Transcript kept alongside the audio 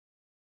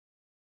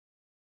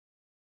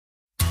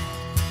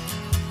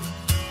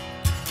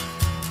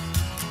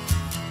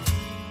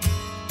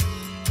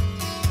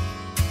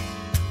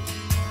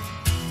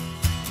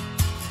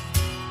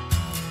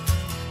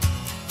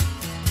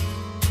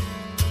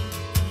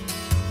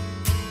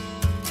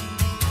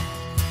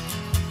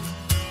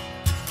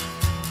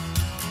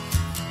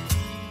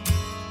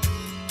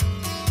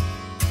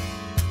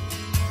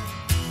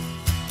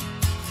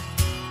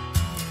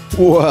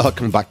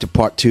Welcome back to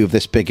part 2 of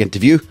this big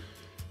interview.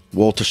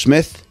 Walter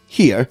Smith,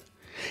 here,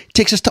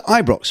 takes us to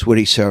Ibrox, where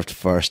he served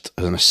first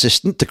as an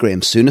assistant to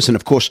Graeme Souness and,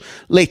 of course,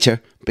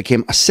 later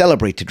became a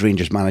celebrated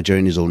Rangers manager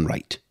in his own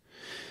right.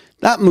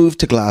 That move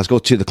to Glasgow,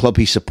 to the club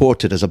he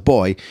supported as a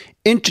boy,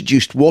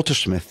 introduced Walter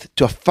Smith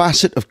to a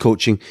facet of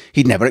coaching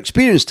he'd never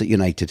experienced at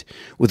United,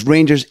 with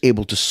Rangers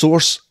able to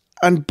source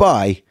and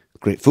buy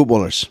great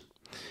footballers.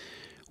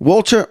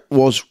 Walter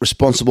was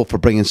responsible for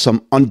bringing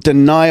some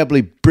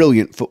undeniably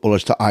brilliant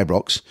footballers to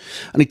Ibrox,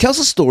 and he tells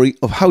the story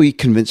of how he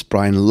convinced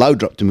Brian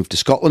Laudrup to move to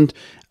Scotland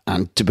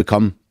and to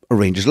become a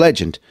Rangers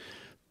legend.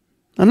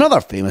 Another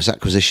famous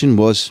acquisition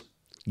was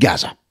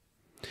Gazza.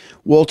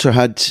 Walter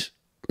had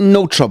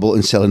no trouble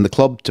in selling the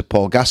club to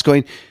Paul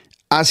Gascoigne,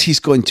 as he's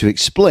going to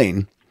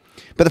explain,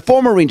 but the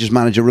former Rangers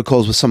manager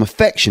recalls with some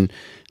affection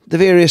the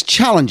various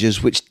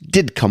challenges which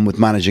did come with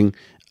managing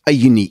a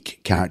unique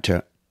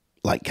character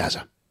like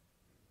Gazza.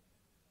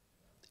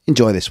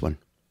 Enjoy this one.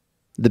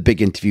 The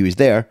big interview is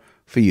there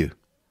for you.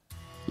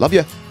 Love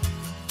you.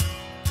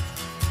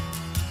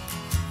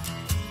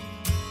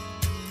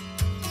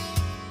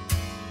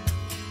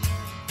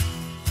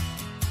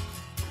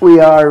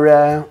 We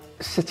are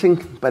sitting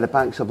by the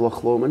banks of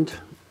Loch Lomond.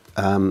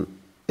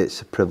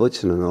 It's a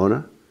privilege and an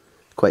honour.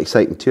 Quite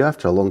exciting too,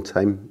 after a long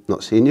time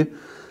not seeing you,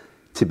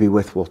 to be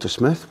with Walter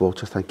Smith.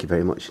 Walter, thank you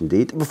very much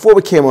indeed. Before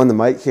we came on the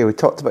mic here, we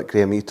talked about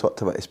Graeme, you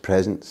talked about his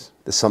presence.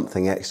 There's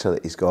something extra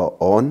that he's got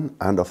on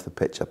and off the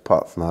pitch,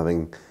 apart from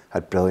having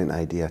had brilliant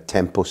idea,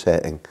 tempo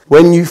setting.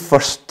 When you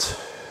first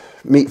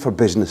meet for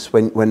business,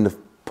 when the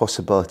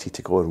possibility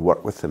to go and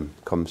work with him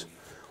comes,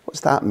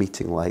 what's that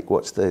meeting like?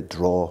 What's the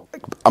draw?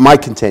 My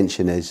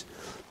contention is,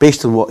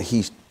 based on what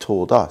he's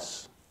told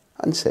us,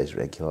 and says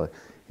regularly,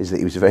 is that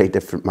he was a very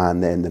different man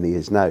then than he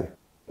is now.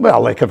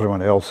 Well, like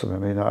everyone else, I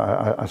mean,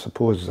 I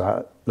suppose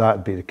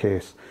that'd be the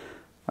case.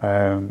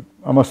 I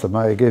must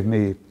admit, he gave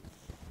me,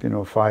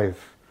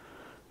 5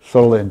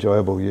 thoroughly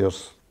enjoyable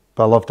years.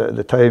 But I loved it at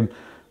the time.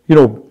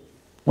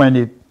 When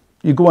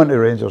you go into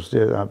Rangers,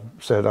 I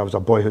said I was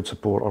a boyhood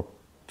supporter.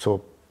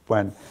 So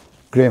when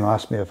Graeme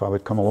asked me if I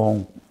would come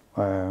along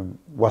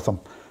with him,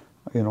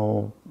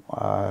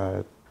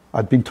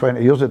 I'd been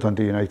 20 years at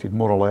Dundee United,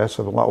 more or less,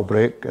 with a little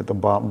break at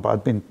Dumbarton, but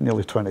I'd been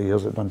nearly 20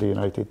 years at Dundee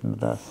United.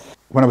 And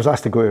when I was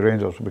asked to go to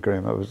Rangers with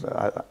Graeme,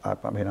 I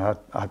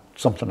had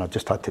something I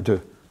just had to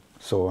do.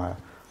 So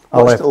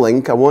what's the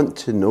link? I want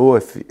to know,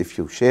 if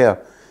you'll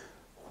share,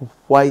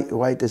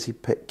 why does he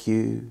pick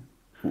you?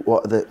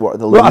 What are the links?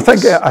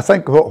 Well, I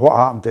think what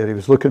happened there, he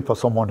was looking for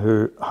someone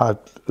who had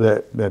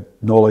the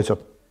knowledge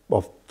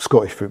of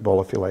Scottish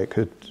football, if you like,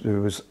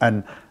 who was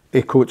in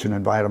a coaching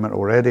environment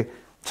already,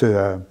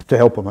 to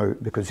help him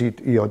out, because he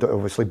had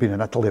obviously been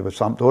in Italy with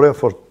Sampdoria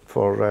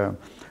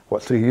for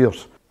 3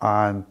 years.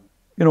 And,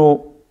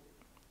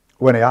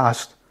 when he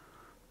asked,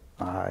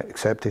 I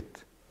accepted.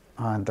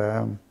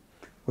 And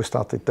we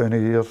started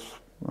down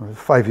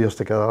 5 years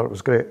together. It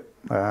was great.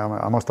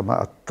 I must admit,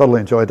 I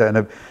thoroughly enjoyed it. And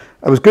it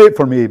was great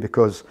for me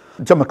because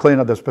Jim McLean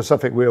had a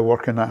specific way of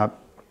working. I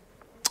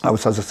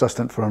was his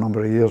assistant for a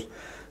number of years,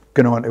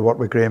 going on to work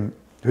with Graeme,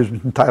 who's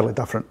entirely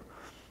different.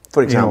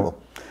 For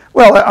example?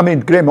 Well, I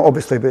mean, Graeme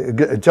obviously,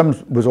 but Jim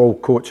was all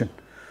coaching,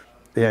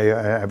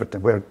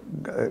 everything. Where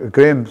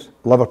Graeme's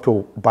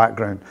Liverpool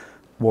background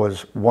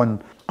was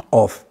one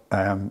of,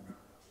 the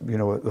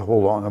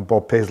whole lot, and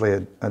Bob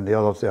Paisley and the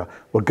others there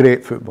were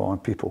great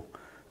footballing people,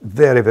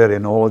 very, very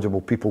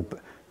knowledgeable people,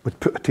 would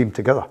put a team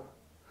together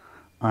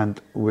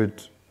and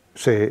would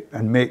say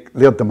and make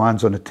their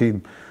demands on a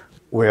team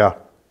where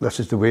this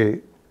is the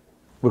way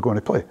we're going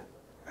to play,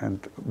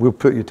 and we'll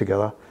put you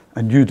together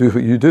and you do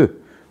what you do.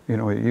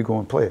 You go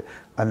and play.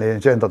 And they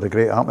engendered a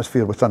great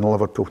atmosphere within the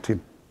Liverpool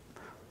team.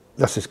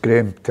 This is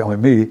Graeme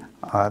telling me,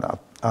 I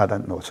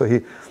didn't know. So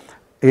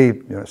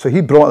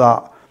he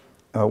brought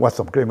that with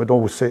him. Graeme would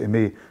always say to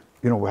me,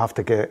 we have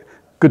to get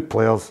good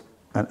players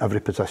in every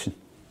position.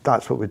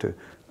 That's what we do.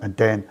 And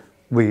then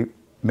we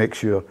make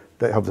sure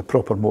that they have the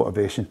proper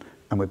motivation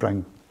and we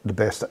bring the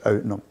best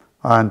out in them.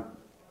 And,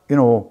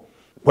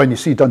 when you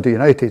see Dundee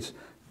United,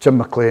 Jim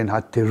McLean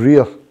had to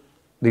rear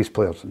these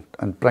players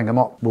and bring them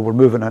up. We were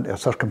moving into a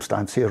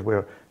circumstance here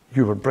where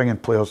you were bringing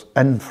players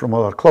in from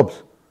other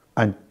clubs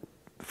and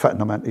fitting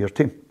them into your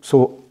team.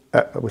 So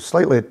it was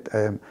slightly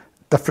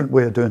different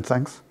way of doing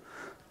things.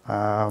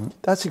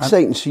 That's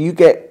exciting. So you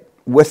get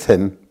with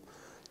him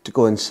to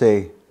go and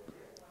say,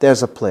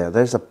 there's a player,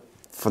 there's a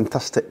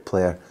fantastic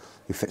player,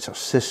 he fits our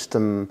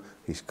system,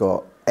 he's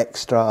got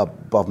extra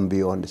above and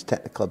beyond his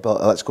technical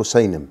ability, let's go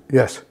sign him.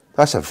 Yes.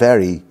 That's a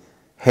very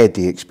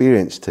heady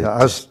experience to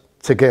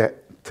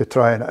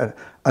try and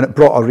it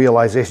brought a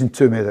realisation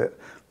to me that,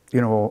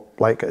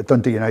 like at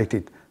Dundee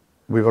United,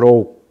 we were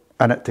all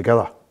in it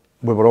together.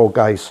 We were all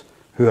guys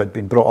who had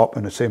been brought up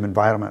in the same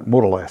environment,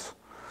 more or less.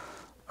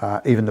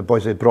 Even the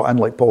boys they brought in,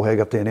 like Paul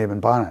Hegarty and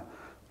Eamon Bannett,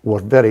 were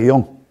very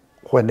young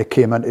when they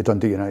came into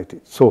Dundee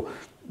United. So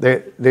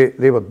they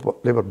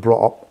were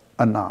brought up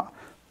in that.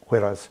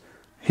 Whereas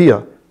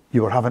here,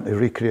 you were having to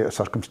recreate a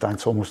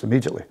circumstance almost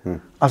immediately.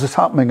 As is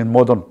happening in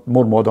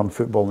more modern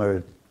football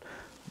now,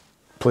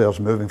 players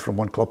moving from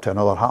one club to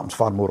another happens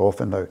far more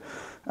often now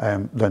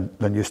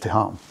than used to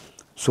happen.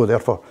 So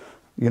therefore,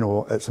 you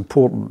know, it's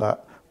important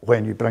that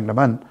when you bring them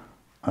in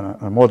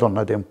a modern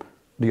idiom,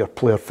 your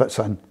player fits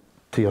in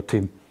to your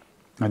team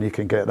and you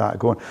can get that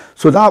going.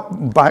 So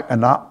that, back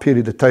in that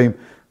period of time,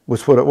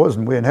 was what it was,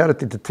 and we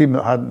inherited a team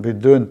that hadn't been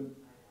doing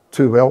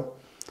too well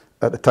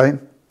at the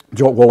time.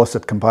 Jock Wallace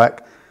had come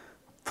back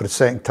for the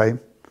second time.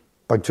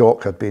 Big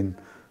Jock had been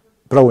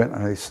brilliant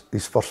in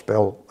his first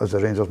spell as a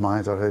Rangers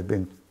manager. Had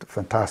been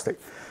fantastic,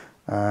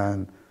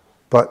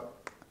 but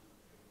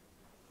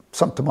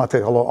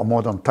symptomatic a lot of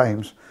modern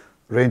times,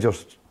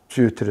 Rangers,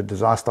 due to the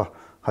disaster,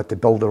 had to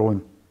build their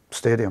own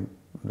stadium.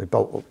 They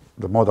built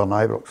the modern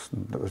Ibrox,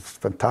 and it was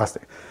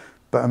fantastic.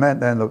 But it meant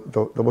then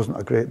there wasn't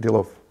a great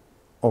deal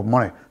of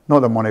money. Not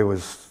that money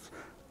was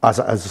as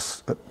it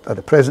is at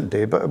the present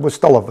day, but it was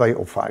still a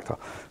vital factor.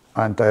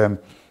 And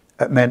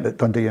it meant that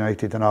Dundee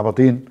United and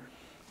Aberdeen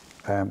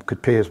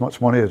could pay as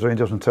much money as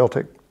Rangers and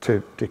Celtic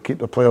to keep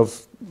their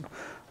players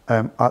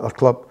at their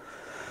club.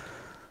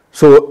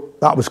 So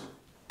that was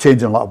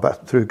changing a little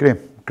bit through Graeme.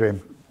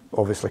 Graeme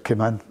obviously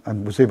came in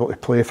and was able to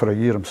play for a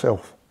year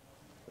himself,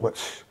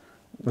 which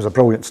was a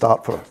brilliant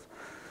start for us.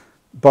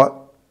 But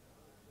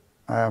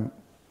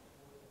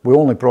we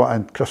only brought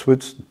in Chris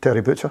Woods and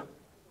Terry Butcher,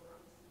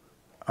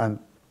 and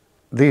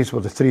these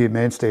were the three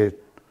mainstays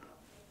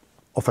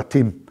of a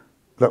team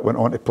that went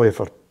on to play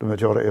for the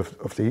majority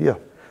of the year.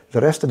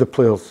 The rest of the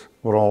players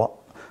were all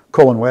up.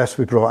 Colin West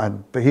we brought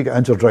in, but he got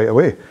injured right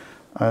away,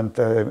 and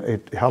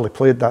he hardly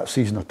played that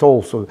season at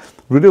all. So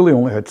we really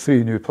only had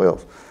three new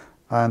players,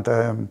 and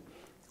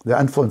the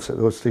influence that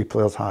those three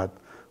players had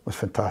was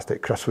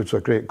fantastic. Chris Woods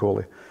was a great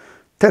goalie.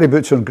 Terry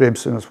Butcher and Graeme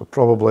Souness were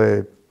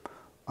probably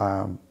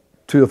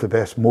two of the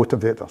best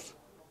motivators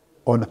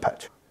on the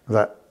pitch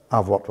that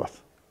I've worked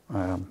with.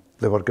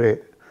 They were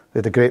great. They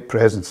had a great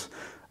presence,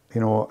 you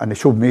know, and they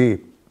showed me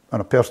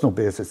on a personal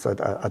basis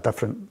a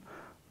different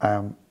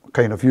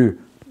kind of view.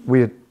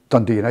 We at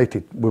Dundee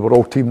United, we were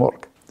all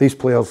teamwork. These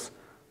players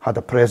had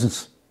a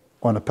presence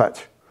on the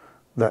pitch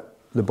that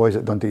the boys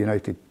at Dundee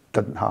United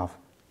didn't have.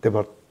 They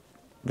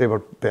were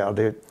better.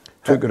 They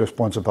took the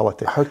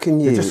responsibility. How can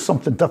you? It's just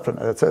something different.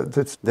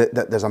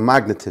 There's a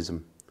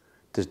magnetism.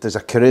 There's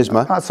a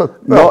charisma.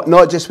 Well,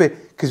 not just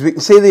because we can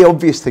say the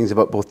obvious things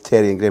about both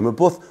Terry and Graeme. We're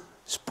both,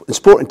 in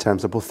sporting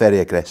terms, they're both very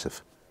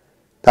aggressive.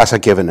 That's a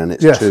given, and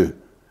it's true.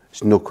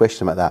 There's no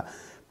question about that.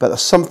 But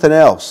there's something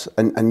else,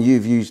 and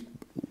you've used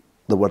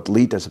the word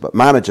leaders, but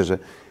managers.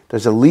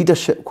 There's a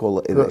leadership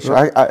quality.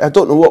 I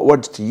don't know what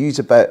words to use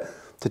about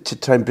to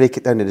try and break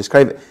it down and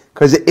describe it,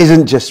 because it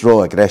isn't just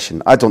raw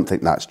aggression. I don't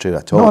think that's true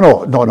at all.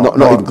 No,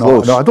 not even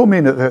close. No, I don't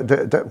mean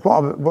that.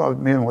 What I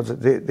mean was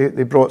that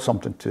they brought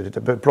something to it.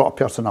 They brought a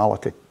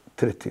personality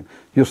to the team.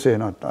 You're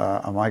saying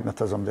a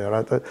magnetism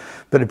there, but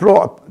they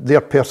brought their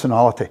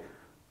personality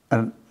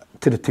and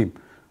to the team,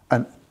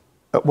 and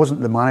it wasn't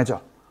the manager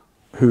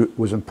who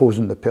was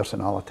imposing the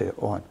personality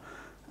on.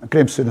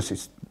 Graeme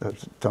Souness,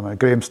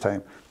 Graeme's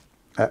time,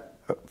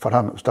 for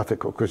him it was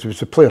difficult because he was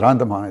a player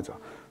and a manager.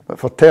 But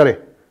for Terry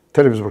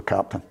was our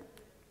captain,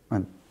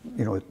 and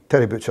you know,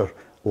 Terry Butcher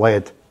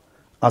led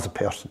as a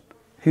person.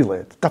 He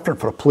led. Different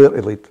for a player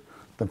to lead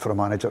than for a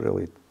manager to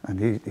lead, and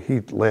he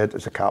led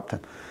as a captain,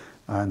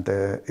 and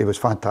he was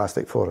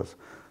fantastic for us.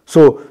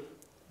 So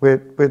we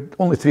had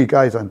only three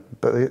guys in,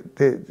 but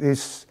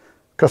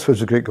Chris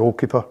was a great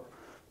goalkeeper,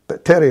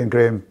 but Terry and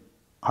Graeme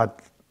had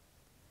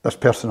this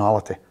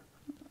personality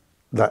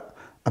that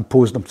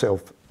imposed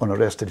himself on the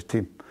rest of the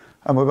team,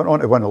 and we went on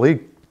to win the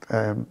league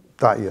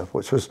that year,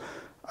 which was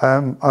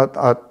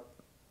a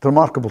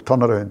remarkable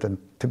turnaround. And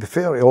to be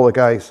fair to all the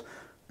guys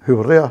who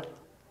were there,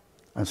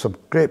 and some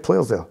great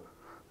players there,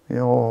 you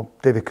know,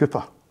 Davy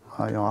Cooper,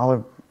 you know,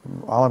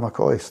 Ali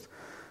McCoist,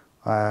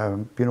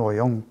 you know,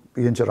 young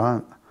Ian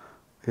Durant,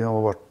 you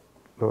know,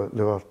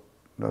 they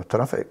were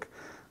terrific.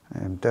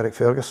 Derek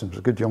Ferguson was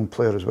a good young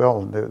player as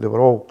well, and they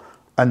were all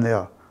in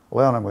there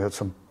learning. We had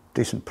some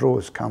decent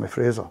pros, Cammy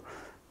Fraser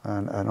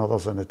and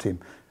others in the team.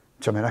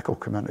 Jimmy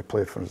Nicholl came in to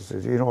play for us,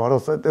 you know,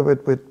 others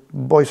with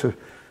boys who.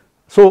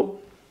 So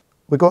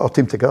we got our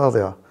team together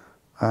there,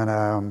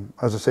 and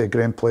as I say,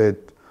 Graeme played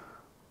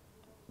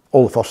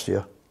all the first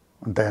year,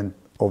 and then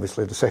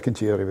obviously the second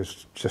year he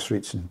was just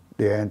reaching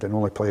the end and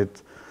only played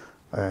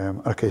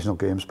occasional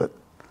games. But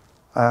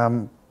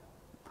it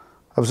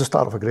was the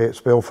start of a great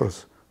spell for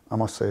us, I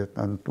must say,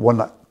 and one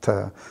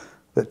that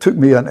took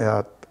me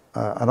into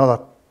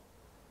another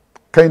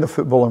kind of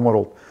footballing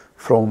world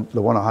from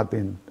the one I had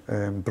been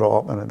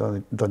brought up in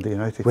at Dundee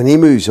United. When he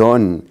moves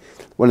on,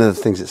 one of the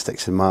things that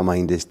sticks in my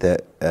mind is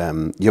that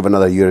you have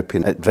another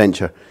European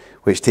adventure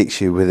which takes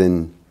you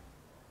within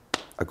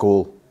a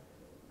goal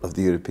of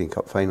the European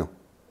Cup final.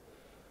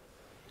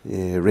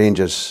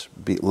 Rangers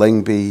beat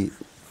Lyngby,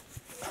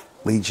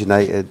 Leeds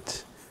United,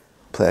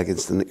 play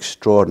against an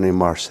extraordinary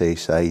Marseille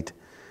side.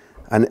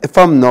 And if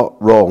I'm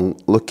not wrong,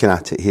 looking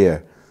at it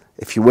here,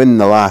 if you win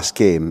the last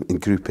game in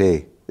Group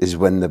A, is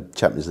when the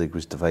Champions League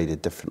was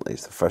divided differently.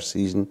 It's the first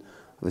season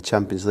of the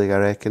Champions League, I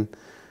reckon.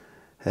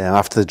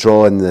 After the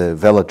draw in the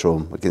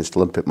Velodrome against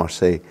Olympique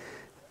Marseille,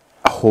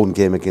 a home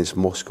game against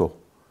Moscow,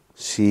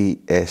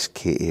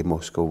 CSKA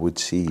Moscow, would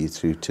see you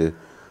through to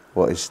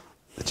what is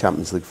the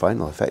Champions League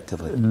final,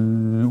 effectively.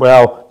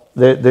 Well,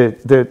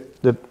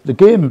 the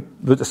game,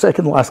 the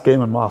second last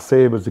game in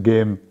Marseille was the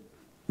game,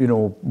 you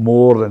know,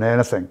 more than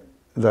anything,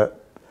 that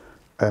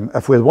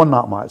if we had won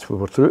that match, we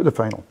were through to the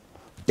final.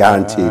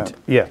 Guaranteed.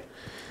 Yeah.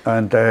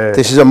 And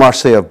this is a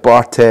Marseille of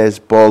Barthez,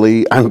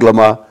 Bolly,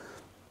 Anglama,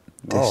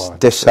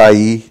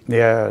 Desailly,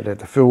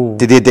 the full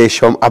Didier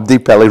Deschamps, Abdi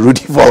Pele,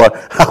 Rudi Voller,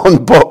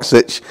 Alan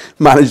Boksic,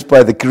 managed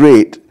by the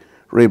great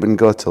Ruben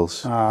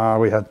Goethals.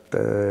 We had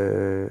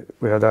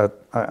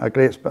a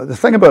great. But the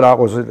thing about that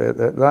was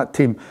that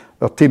team,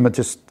 our team had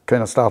just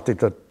kind of started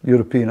the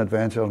European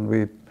adventure, and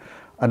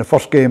the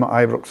first game at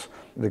Ibrox,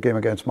 the game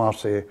against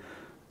Marseille,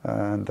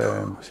 and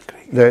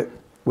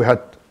we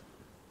had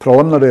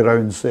preliminary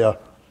rounds there.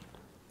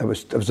 It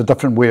was a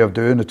different way of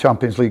doing the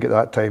Champions League at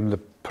that time. The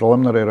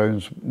preliminary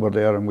rounds were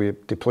there, and we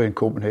had to play in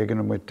Copenhagen,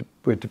 and we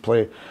had to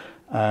play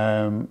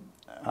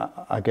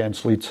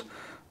against Leeds,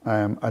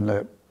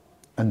 and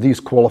these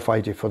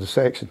qualified you for the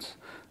sections.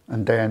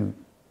 And then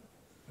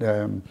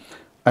in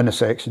the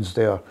sections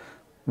there,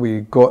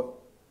 we got,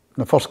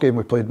 in the first game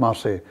we played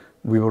Marseille,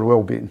 we were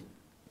well beaten.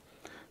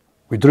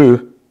 We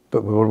drew,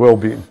 but we were well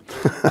beaten.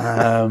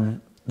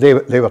 They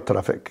were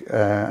terrific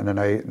in the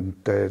night, and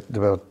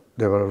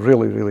they were a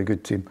really, really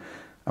good team.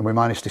 And we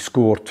managed to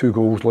score 2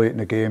 goals late in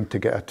the game to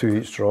get a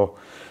 2-each draw.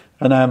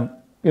 And,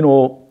 you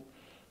know,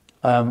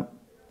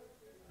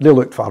 they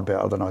looked far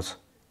better than us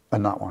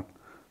in that one.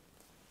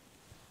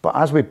 But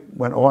as we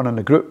went on in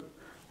the group,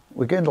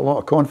 we gained a lot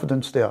of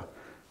confidence there.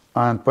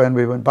 And when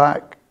we went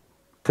back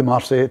to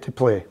Marseille to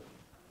play...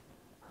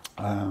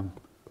 for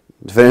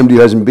anybody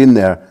who hasn't been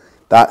there,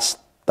 that's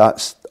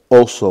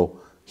also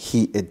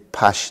heated,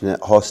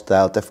 passionate,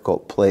 hostile,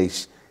 difficult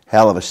place,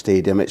 hell of a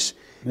stadium. It's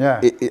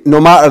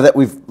no matter that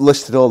we've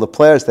listed all the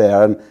players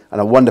there and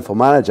a wonderful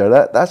manager,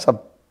 that's a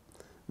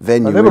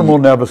venue. They were more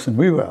nervous than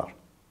we were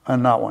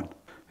in that one.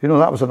 You know,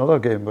 that was another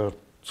game where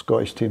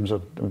Scottish teams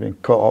have been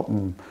caught up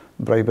in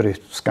bribery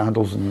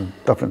scandals and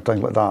different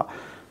things like that.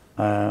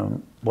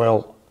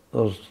 Well,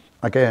 there's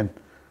again...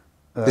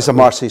 this is a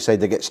Marseille side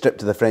that get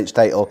stripped of the French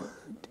title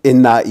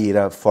in that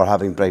era for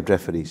having bribed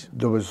referees.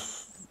 There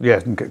was,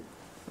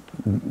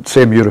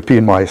 same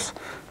European-wise,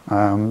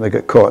 they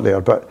get caught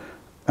there, but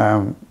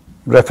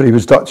referee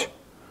was Dutch,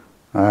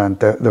 and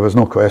there was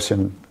no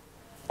question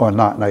on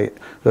that night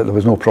that there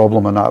was no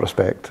problem in that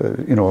respect.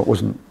 You know, it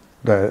wasn't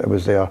that it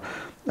was there.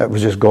 It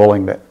was just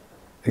galling that,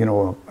 you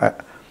know, it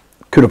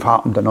could have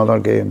happened in other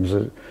games.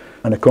 In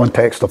the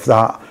context of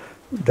that,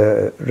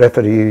 the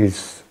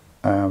referees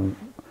who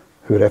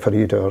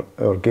refereed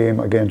our game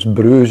against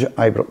Bruges,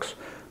 Ibrox,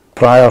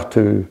 prior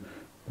to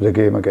the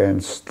game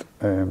against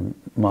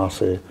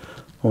Marseille,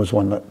 was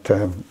one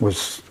that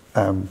was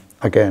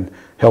again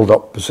held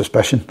up with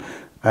suspicion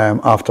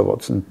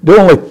afterwards. And the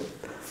only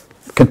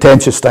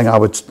contentious thing I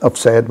would have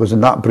said was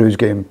in that Bruges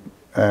game,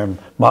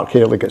 Mark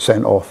Haley got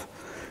sent off,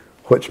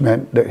 which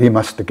meant that he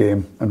missed the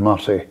game in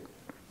Marseille.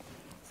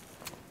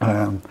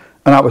 And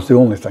that was the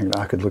only thing that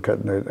I could look at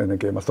in the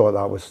game. I thought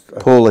that was a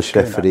Polish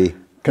referee,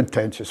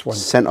 contentious one,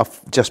 sent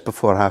off just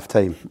before half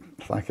time.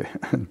 Thank you.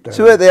 And,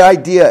 so the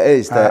idea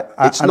is that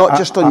it's not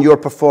just on your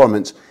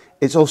performance;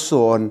 it's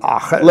also on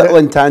little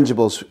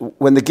intangibles.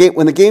 When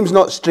the game's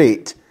not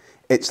straight,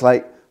 it's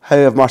like, how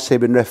have Marseille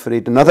been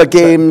refereed in other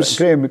games?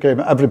 Graeme,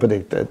 everybody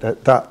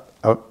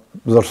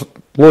there's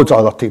loads of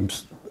other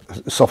teams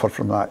suffer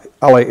from that.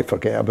 I like to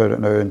forget about it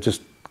now and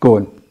just go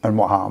and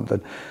what happened.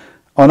 And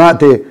on that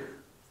day,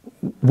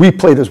 we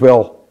played as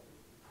well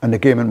in the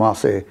game in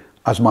Marseille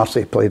as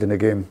Marseille played in the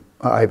game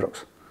at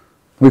Ibrox.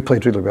 We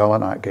played really well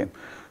in that game,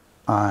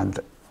 and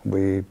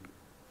young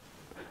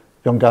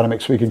Gary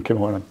McSwegan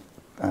came on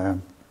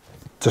and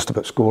just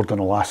about scored in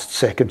the last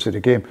seconds of the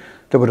game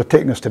that would have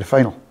taken us to the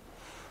final.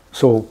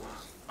 So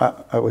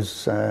it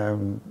was there,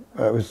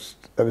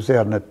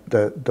 and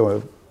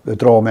the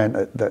draw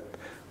meant that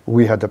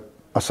we had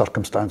a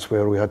circumstance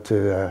where we had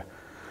to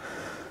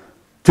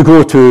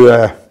go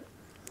to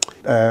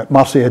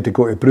Marseille had to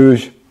go to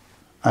Bruges,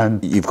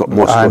 and you've got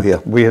Moscow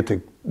here.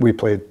 We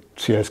played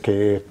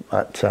CSKA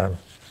at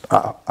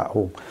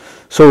home.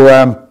 So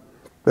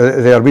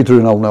there we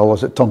drew 0-0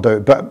 as it turned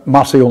out, but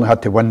Marseille only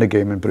had to win the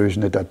game in Bruges,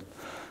 and they did.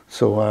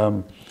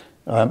 So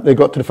they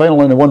got to the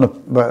final and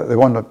they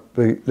won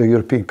the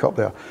European Cup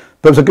there.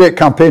 But it was a great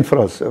campaign for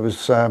us. It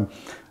was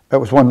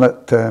one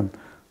that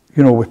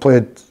you know, we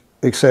played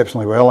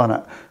exceptionally well in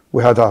it.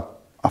 We had a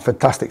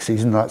fantastic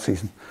season that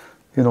season.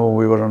 You know,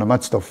 we were in the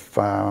midst of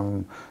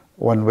one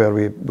where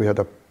we had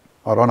a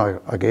run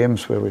of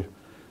games where we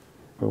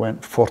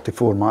went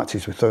 44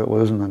 matches without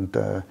losing, and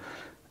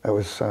it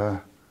was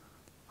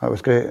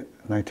great.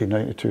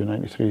 1992,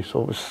 93.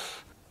 So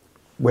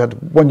we had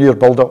 1 year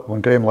build up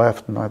when Graeme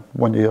left, and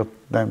 1 year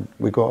then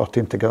we got our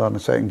team together in the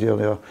second year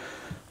there. It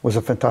was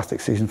a fantastic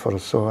season for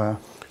us. So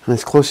And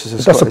as close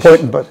as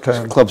disappointing, but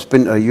club's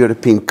been to a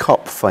European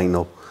Cup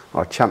final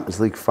or Champions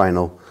League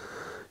final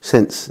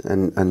since,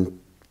 and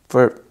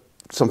for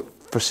some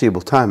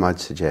foreseeable time, I'd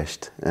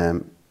suggest.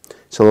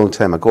 It's a long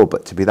time ago,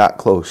 but to be that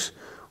close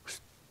was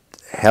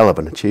a hell of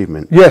an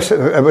achievement. Yes, it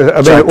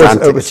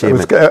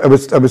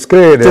was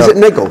great. Does it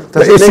niggle?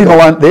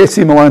 The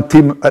AC Milan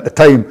team at the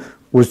time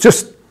was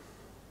just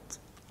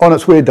on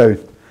its way down.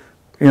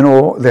 You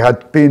know, they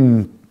had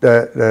been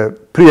the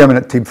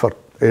preeminent team for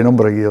a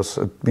number of years.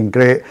 It had been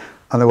great,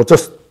 and they were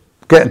just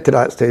getting to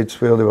that stage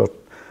where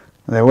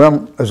they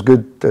weren't as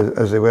good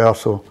as they were.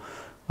 So,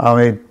 I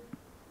mean,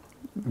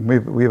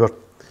 we were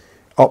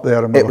up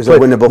there, and it was a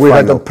winnable final. We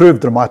had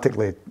improved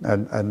dramatically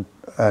in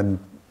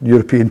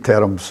European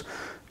terms,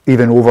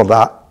 even over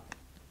that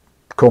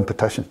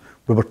competition.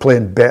 We were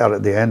playing better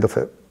at the end of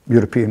it,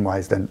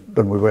 European-wise, than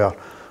we were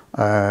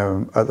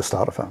at the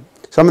start of it.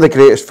 Some of the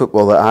greatest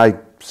football that I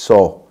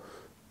saw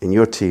in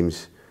your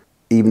teams,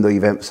 even though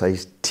you've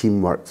emphasised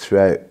teamwork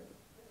throughout,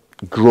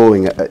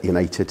 growing at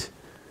United,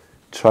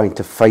 trying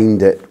to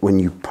find it when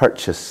you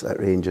purchase at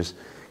Rangers,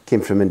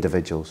 came from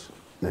individuals.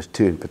 There's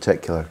two in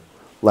particular,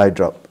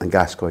 Laudrup and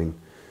Gascoigne,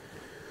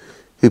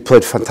 who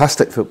played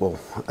fantastic football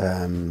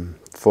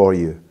for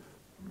you.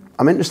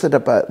 I'm interested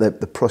about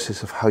the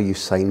process of how you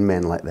sign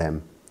men like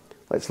them.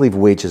 Let's leave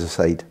wages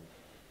aside.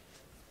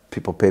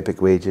 People pay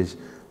big wages,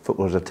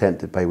 footballers are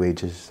tempted by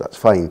wages, that's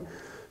fine.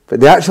 But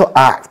the actual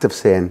act of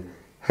saying,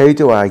 how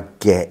do I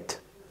get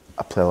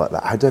a player like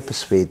that? How do I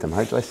persuade them?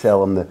 How do I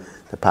sell them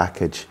the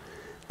package?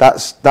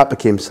 That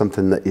became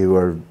something that you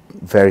were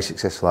very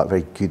successful at,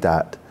 very good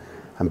at,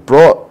 and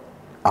brought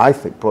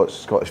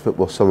Scottish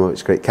football some of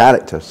its great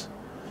characters.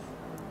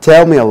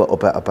 Tell me a little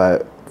bit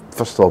about,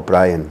 first of all,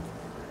 Brian,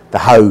 the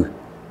how.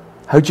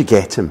 How'd you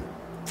get him?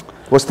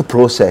 What's the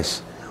process?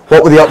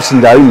 What were the ups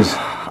and downs?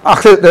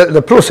 Actually,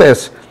 the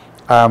process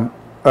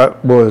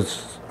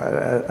was,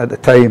 at the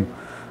time,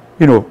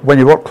 you know, when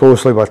you work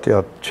closely with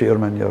your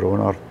chairman, your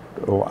owner,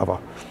 or whatever,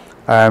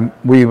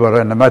 we were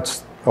in the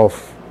midst of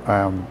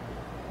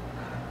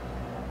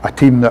a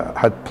team that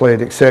had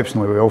played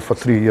exceptionally well for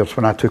 3 years.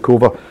 When I took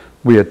over,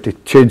 we had to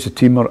change the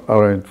team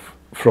around.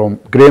 From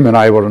Graeme and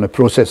I were in the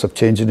process of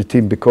changing the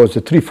team because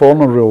the 3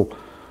 foreigner rule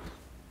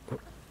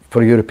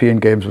for European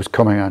games was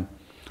coming in.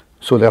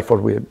 So therefore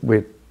we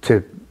had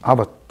to have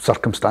a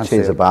circumstance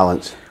change the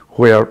balance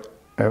where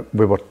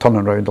we were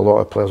turning around a lot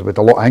of players. We had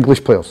a lot of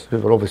English players who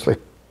were obviously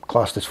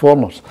classed as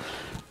foreigners,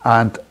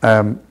 and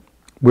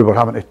we were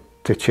having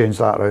to change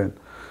that around.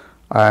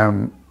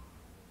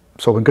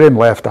 So when Graeme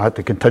left, I had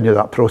to continue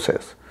that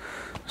process.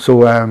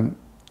 So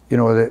you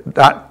know,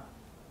 that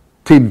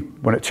team,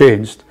 when it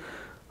changed,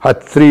 had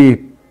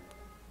 3-4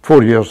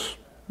 years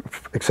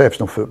of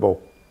exceptional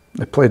football.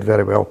 They played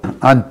very well,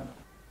 and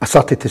I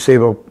started to say,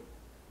 well,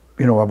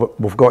 you know,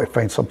 we've got to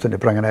find something to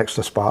bring an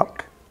extra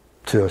spark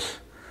to us.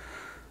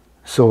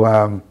 So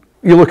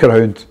you look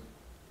around,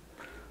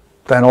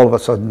 then all of a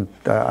sudden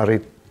I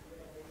read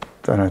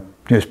in a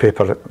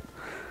newspaper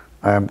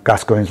that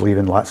Gascoigne's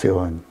leaving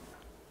Lazio, and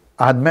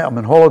I had met him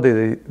on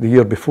holiday the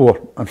year before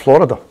in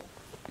Florida,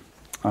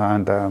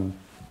 and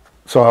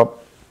so I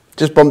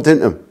just bumped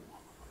into him.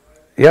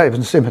 Yeah, he was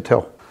in the same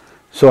hotel.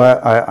 So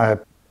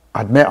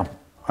I'd met him,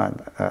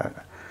 and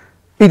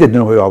he didn't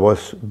know who I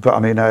was, but I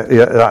mean,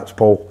 yeah, that's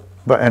Paul.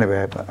 But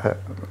anyway,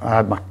 I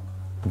had my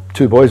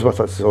 2 boys with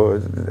us, so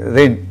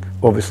they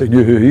obviously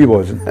knew who he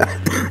was. And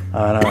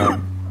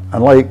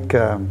like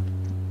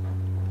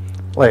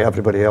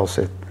everybody else,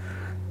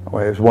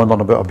 when he was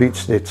wandering about a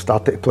beach, they'd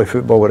started to play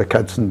football with the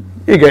kids, and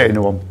you get to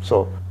know him.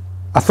 So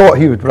I thought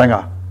he would bring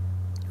a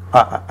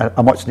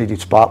much needed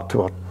spark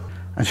to her.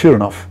 And sure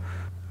enough,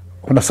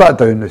 when I sat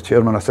down with the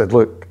chairman, I said,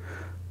 look,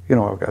 you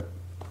know, I've got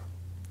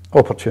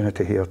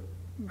opportunity here.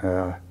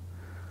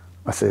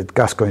 I said,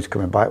 Gascoigne's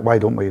coming back, why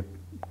don't we?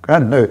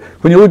 And now,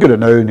 when you look at it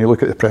now, and you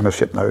look at the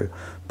Premiership now,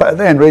 but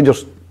then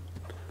Rangers,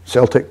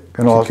 Celtic,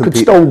 you know, could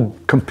still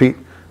compete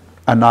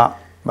in that.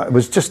 It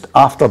was just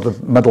after the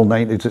middle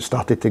 90s it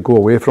started to go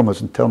away from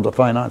us in terms of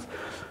finance,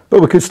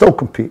 but we could still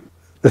compete.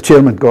 The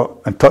chairman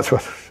got in touch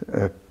with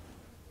the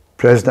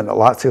president at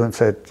Lazio and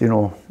said, you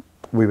know,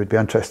 we would be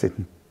interested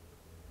in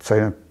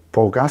signing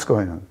Paul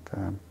Gascoigne.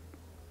 And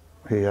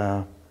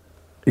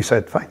he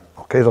said, fine,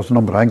 okay, there's a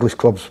number of English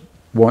clubs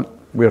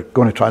we're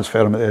going to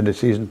transfer him at the end of the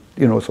season,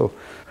 you know, so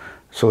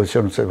the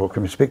chairman said, well,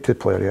 can we speak to the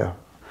player? Yeah.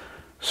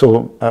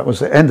 So it was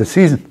the end of the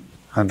season,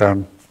 and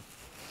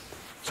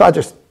so I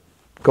just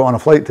got on a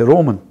flight to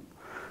Rome,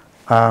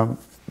 and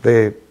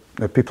the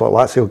people at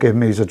Lazio gave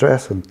me his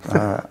address, and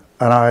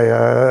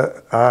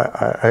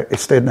I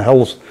stayed in the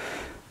hills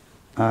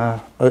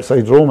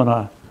outside Rome,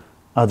 and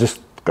I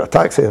just got a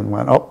taxi and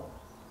went up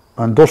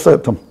and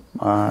doorstepped him.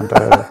 And,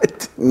 I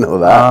didn't know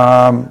that.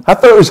 I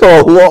thought it was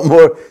all a lot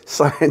more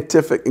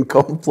scientific and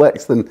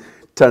complex than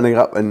turning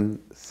up and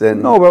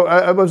saying... No,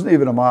 well, it wasn't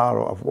even a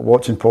matter of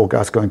watching Paul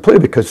Gascoigne play,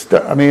 because,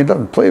 I mean, he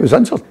didn't play, he was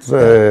injured.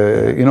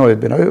 You know, he'd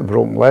been out with a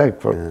broken leg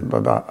for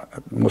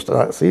most of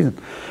that season.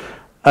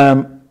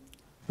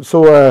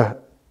 So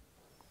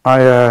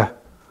I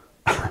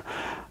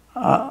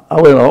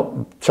I went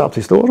up, tapped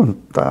his door,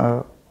 and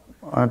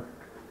I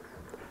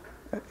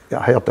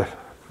heard the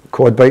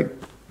quad bike.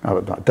 I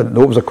didn't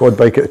know it was a quad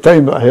bike at the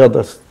time, but I heard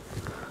this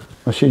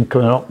machine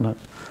coming up, and the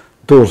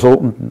doors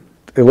opened, and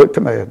he looked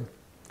at me,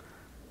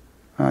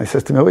 and he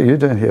says to me, "What are you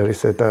doing here?" He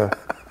said,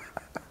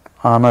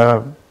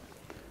 I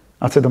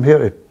said, "I'm here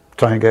to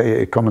try and get you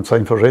to come and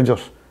sign for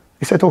Rangers."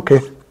 He said,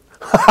 "Okay."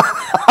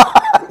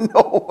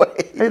 No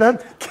way. He did. I'm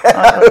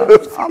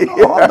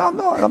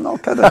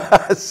not kidding.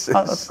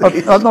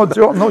 I'm not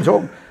joking. No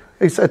joking.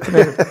 He said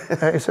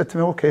to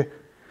me, "Okay."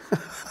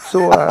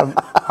 So,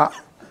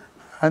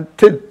 and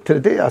to the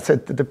day, I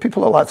said, "Did the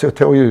people at Lazio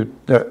tell you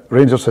that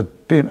Rangers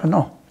had been?"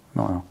 No.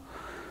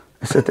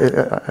 He said,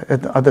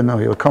 "I didn't know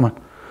you were coming."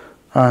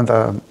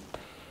 And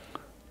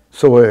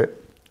so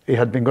he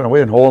had been going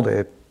away on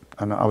holiday,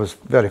 and I was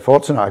very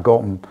fortunate. I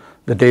got him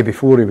the day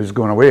before he was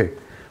going away.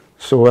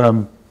 So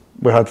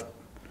we had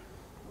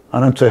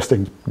an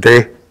interesting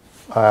day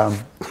at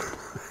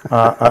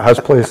his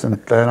place,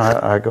 and then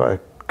I got a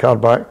car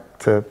back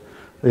to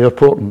the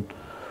airport and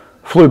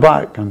flew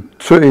back. And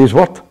true to his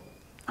word,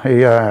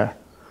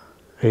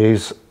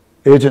 his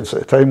agents at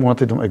the time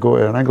wanted him to go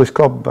to an English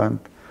club,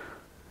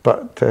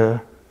 but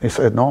he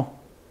said no.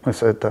 He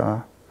said,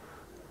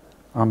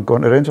 "I'm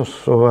going to Rangers."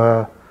 So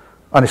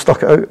and he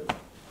stuck it out,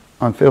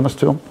 in fairness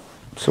to him.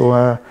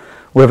 So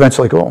we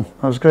eventually got him.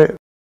 That was great.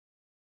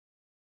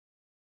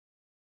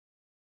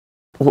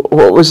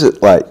 What was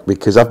it like?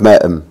 Because I've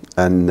met him,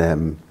 and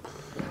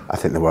I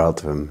think the world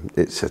of him.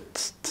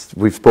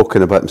 We've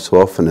spoken about him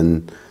so often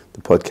in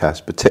the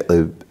podcast,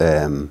 particularly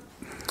when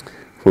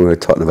we were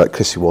talking about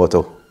Chrissy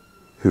Waddle,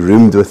 who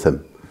roomed with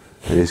him,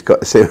 and he's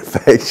got the same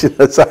affection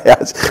as I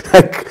had.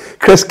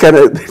 Chris kind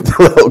of the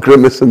little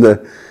grimace and the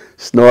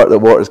snort that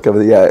Water's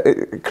giving. Yeah,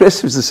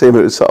 Chris was the same.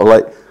 It was sort of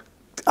like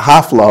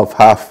half love,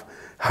 half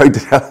how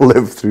did I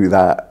live through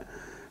that?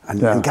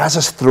 And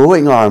Gazza's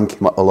throwing arm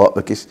came up a lot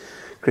because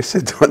Chris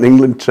said on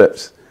England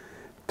trips,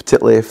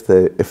 particularly if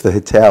the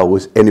hotel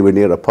was anywhere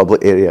near a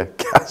public area,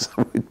 Gazza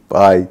would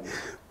buy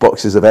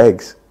boxes of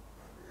eggs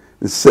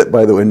and sit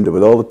by the window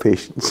with all the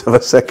patience of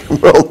a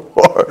Second World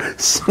War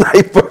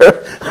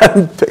sniper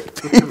and pick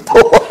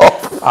people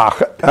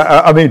off.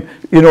 I mean,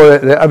 you know,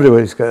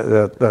 everybody's got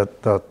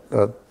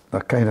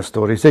that kind of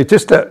stories.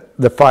 Just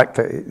the fact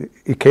that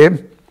he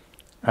came,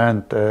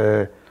 and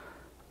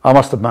I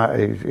must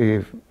admit,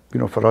 he you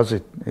know, for us, he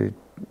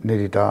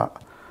needed that.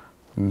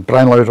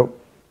 Brian Laudrup,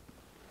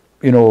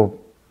 you know,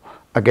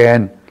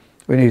 again,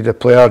 we needed a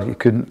player. You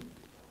couldn't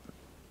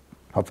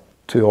have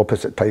two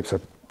opposite types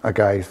of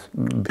guys.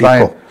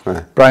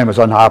 Brian was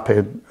unhappy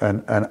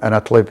in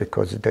Italy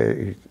because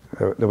the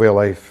way of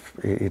life,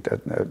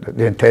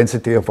 the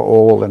intensity of it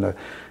all, and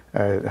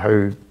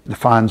how the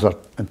fans are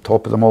on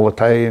top of them all the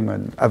time,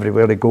 and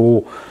everywhere they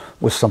go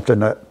was something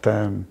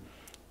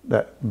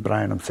that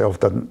Brian himself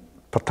didn't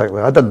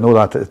particularly. I didn't know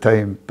that at the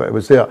time, but it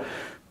was there.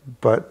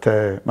 But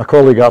my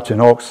colleague Archie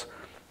Knox,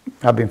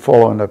 I've been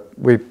following.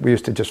 We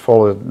used to just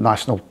follow the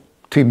national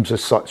teams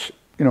as such,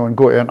 you know, and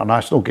go to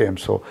international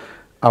games. So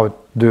I would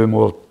do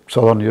more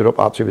Southern Europe.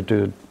 Archie would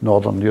do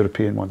Northern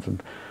European ones.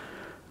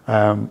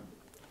 And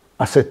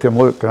I said to him,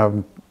 "Look,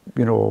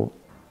 you know,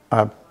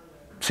 I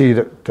see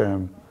that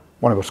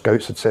one of our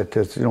scouts had said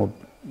to us, you know,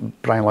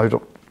 Brian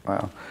Laudrup,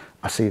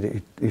 I see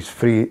that he's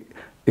free.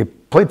 He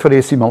played for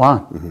AC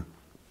Milan,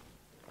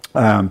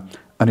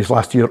 in his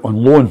last year on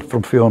loan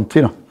from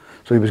Fiorentina.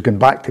 So he was going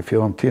back to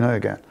Fiorentina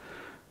again.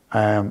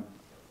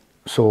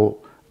 So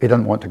he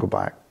didn't want to go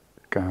back,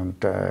 and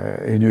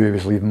he knew he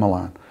was leaving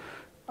Milan.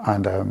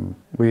 And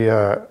we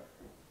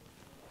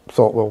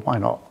thought, well, why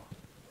not?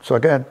 So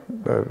again,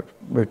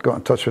 we got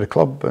in touch with the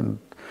club and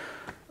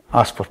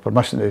asked for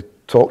permission to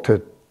talk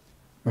to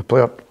the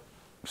player.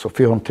 So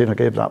Fiorentina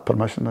gave that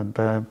permission,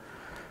 and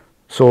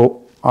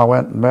so I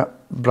went and met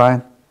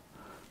Brian,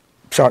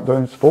 sat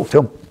down, spoke to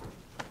him,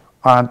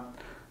 and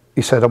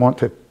he said, "I want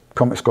to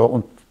come to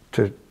Scotland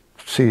to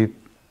see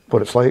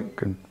what it's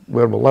like and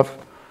where we'll live."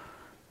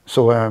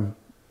 So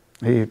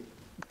he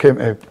came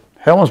to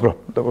Helensburgh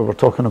that we were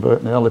talking about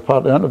in the early part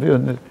of the interview,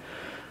 and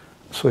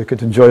so he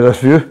could enjoy this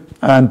view.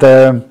 And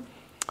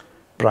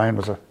Brian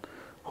was a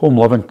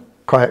home-loving,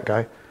 quiet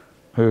guy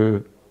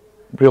who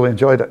really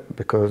enjoyed it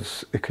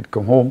because he could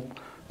come home,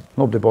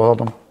 nobody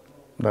bothered him,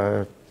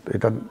 he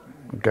didn't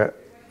get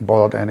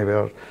bothered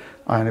anywhere,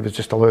 and he was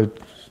just allowed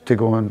to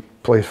go and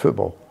play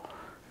football.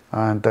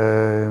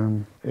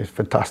 And he's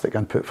fantastic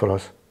input for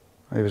us.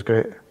 He was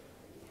great.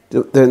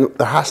 There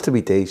has to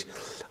be days.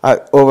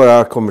 Over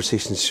our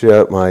conversations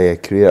throughout my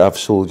career, I've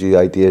sold you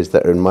ideas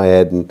that are in my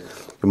head and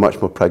are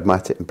much more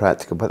pragmatic and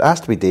practical. But there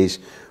has to be days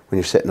when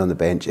you're sitting on the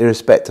bench,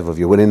 irrespective of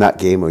you winning that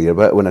game or you're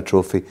about to win a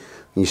trophy, and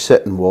you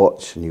sit and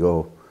watch and you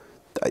go,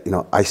 you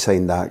know, I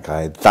signed that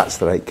guy. That's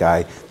the right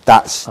guy.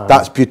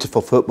 That's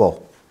beautiful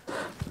football.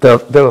 There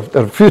are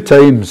a few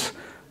times,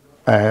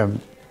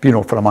 you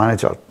know, for a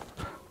manager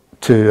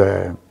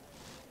to,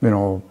 you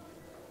know,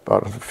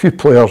 a few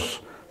players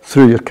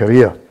through your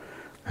career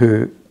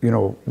who, you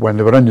know, when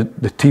they were in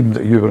the team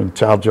that you were in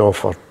charge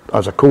of,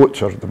 as a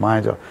coach or the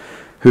manager,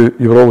 who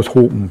you were always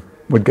hoping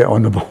would get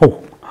on the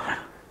ball,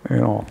 you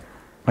know,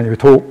 and you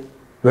would hope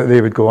that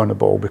they would go on the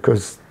ball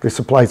because they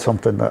supplied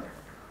something that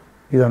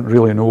you didn't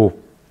really know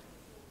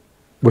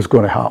was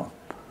going to happen.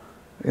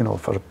 You know,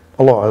 for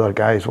a lot of other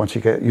guys, once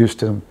you get used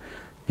to them,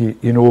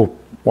 you know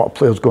what a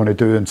player's going to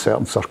do in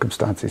certain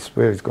circumstances,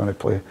 where he's going to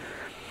play.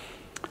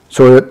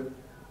 So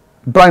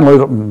Brian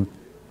Laudrup and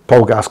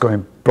Paul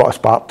Gascoigne brought us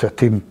back to a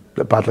team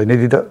that badly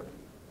needed it,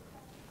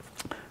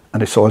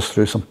 and they saw us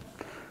through some,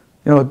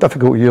 you know,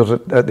 difficult years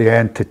at the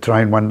end to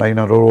try and win 9 in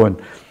a row, and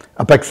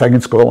a big thing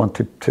in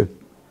Scotland to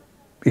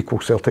equal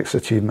Celtic's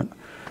achievement.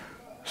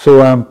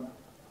 So,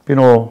 you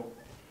know,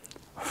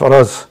 for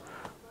us,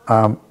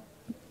 I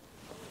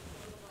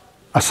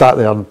sat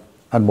there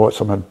and watched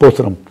them, and both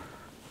of them,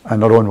 in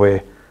their own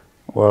way,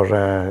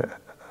 were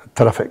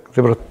terrific.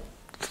 They were a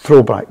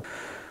throwback.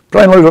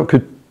 Brian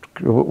Laudrup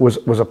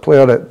was a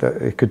player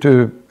that he could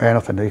do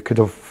anything. He could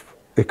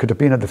have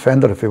been a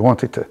defender if he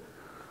wanted to.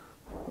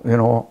 You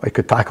know, he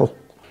could tackle.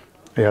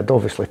 He had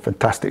obviously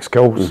fantastic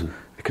skills. Mm-hmm.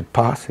 He could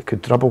pass. He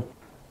could dribble.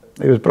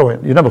 He was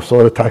brilliant. You never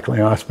saw the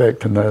tackling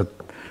aspect in the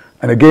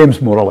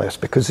games, more or less,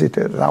 because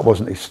that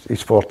wasn't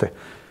his forte.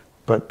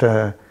 But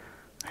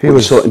he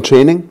was. Saw it in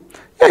training.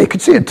 Yeah, you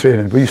could see it in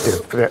training. We used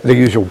to have the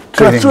usual training.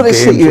 Can I throw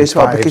this at you as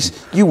well, games.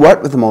 because you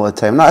work with them all the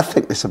time. And I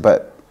think this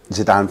about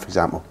Zidane, for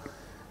example.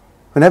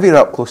 Whenever you're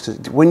up close to,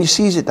 when you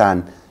see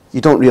Zidane,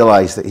 you don't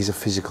realise that he's a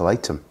physical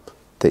item,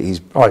 that he's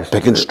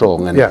big and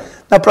strong. And yeah.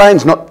 Now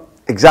Brian's not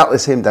exactly the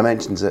same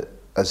dimensions as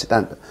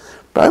Zidane, but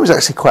Brian was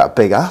actually quite a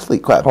big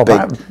athlete, quite a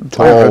big,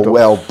 tall,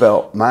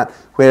 well-built man.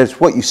 Whereas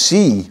what you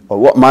see, or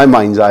what my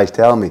mind's eyes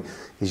tell me,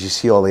 is you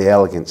see all the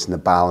elegance and the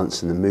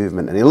balance and the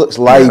movement, and he looks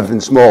lithe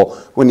and small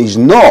when he's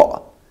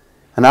not.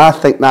 And I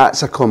think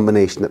that's a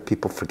combination that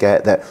people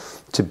forget, that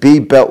to be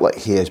built like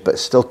he is, but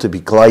still to be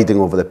gliding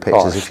over the pitch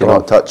as if you're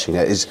not touching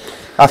it, is,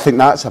 I think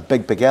that's a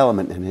big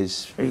element in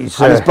his and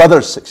his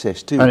brother's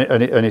success too.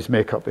 And his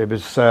makeup, it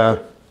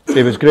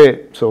was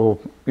great. So,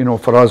 you know,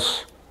 for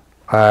us,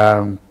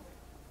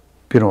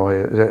 you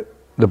know,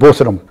 the both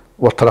of them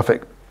were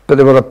terrific, but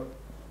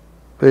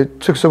they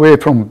took us away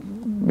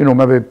from, you know,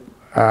 maybe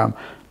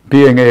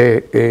being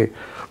a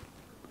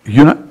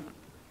unit,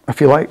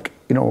 if you like.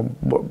 You know,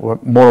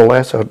 more or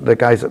less, are the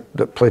guys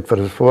that played for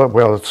us before.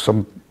 Well,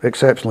 some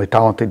exceptionally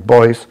talented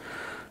boys.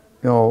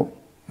 You know,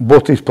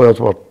 both these players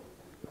were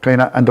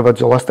kind of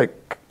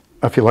individualistic,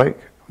 if you like,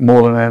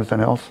 more than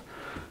anything else.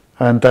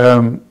 And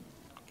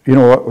you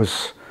know, it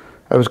was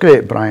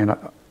great. Brian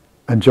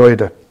enjoyed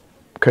the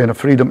kind of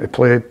freedom to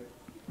play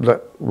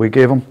that we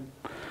gave him,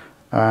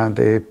 and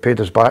they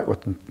paid us back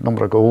with a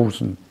number of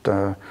goals and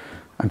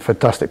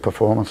fantastic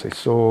performances.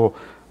 So.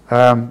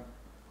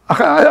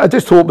 I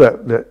just hope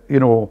that you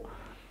know,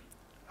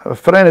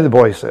 for any of the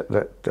boys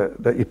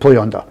that you play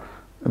under,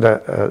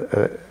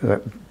 that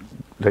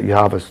you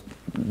have us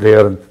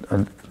there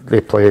and they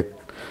play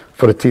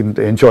for a team,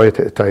 they enjoy it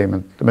at the time,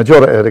 and the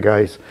majority of the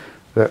guys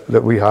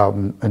that we have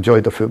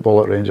enjoyed the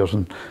football at Rangers,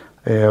 and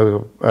they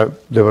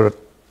were,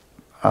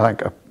 I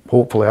think,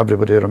 hopefully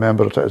everybody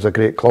remembers it as a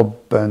great club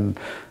and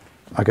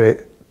a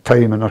great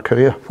time in their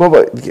career. What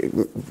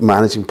about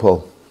managing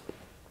Paul?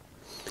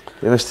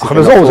 It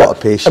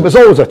was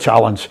always a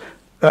challenge,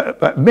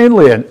 but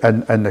mainly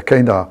in the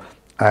kind of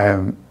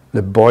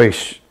the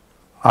boyish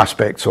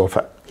aspects of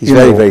it. He's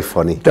very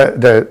funny.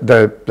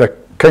 The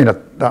kind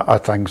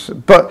of things.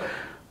 But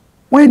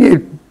when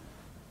you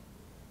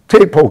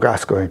take Paul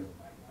Gascoigne,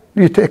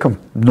 you take him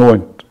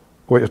knowing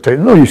what you're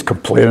taking. No use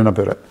complaining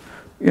about it.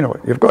 You know,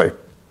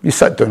 you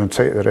sit down and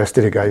say to the rest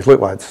of the guys,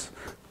 look lads,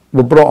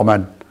 we brought him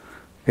in.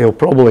 He'll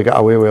probably get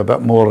away with a bit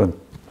more than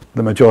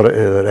the majority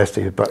of the rest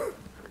of you, but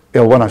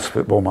he'll win us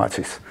football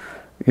matches,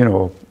 you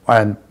know,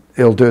 and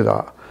he'll do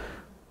that.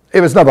 It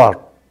was never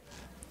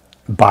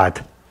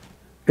bad,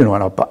 you know,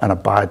 in a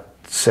bad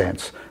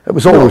sense. It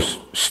was always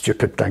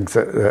stupid things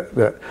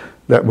that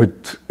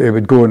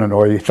would go and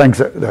annoy you. Things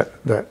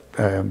that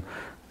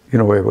you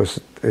know, it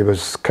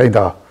was kind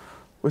of.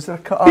 Was there a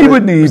car?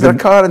 Was there a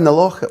car in the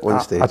loch at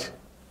one stage?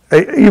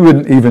 He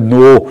wouldn't even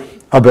know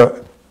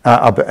about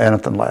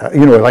anything like that.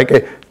 You know,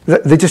 like.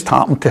 They just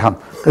happened to him.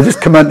 They just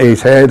come into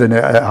his head and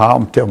it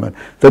happened to him. And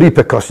the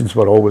repercussions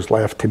were always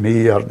left to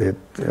me or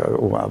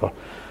whatever.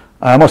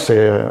 I must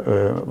say,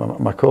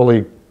 my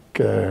colleague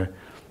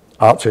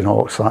Archie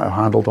Knox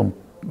handled him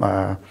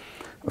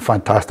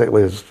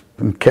fantastically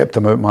and kept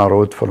him out my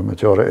road for a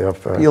majority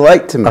of you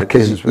liked him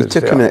because you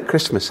took him in at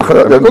Christmas.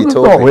 I remember you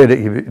told me. That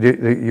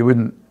you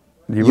wouldn't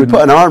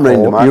put an arm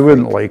around him. You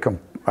wouldn't like him.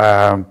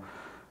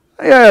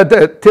 Yeah,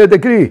 to a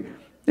degree.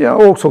 Yeah,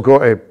 I also got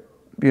to,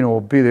 you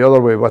know, be the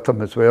other way with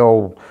him as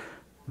well,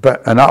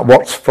 and that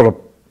works for a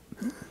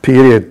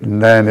period,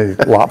 and then he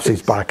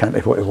lapses back into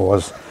what he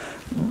was.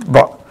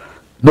 But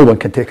no one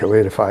can take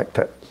away the fact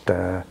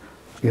that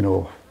you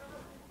know,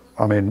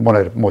 I mean, one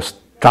of the most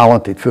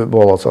talented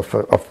footballers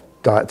of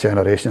that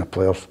generation of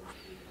players,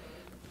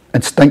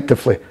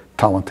 instinctively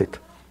talented.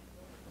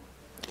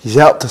 He's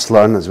helped us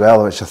learn as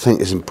well, which I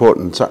think is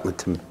important, certainly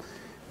to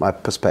my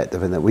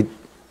perspective, in that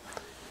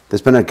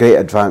there's been a great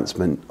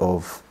advancement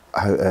of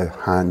how to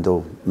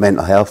handle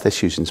mental health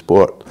issues in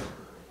sport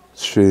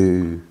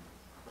through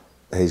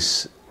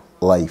his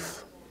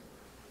life,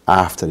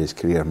 after his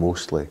career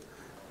mostly.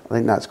 I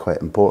think that's quite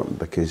important,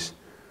 because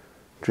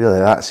really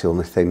that's the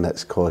only thing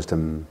that's caused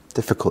him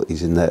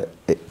difficulties, in that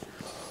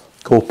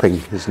coping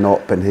has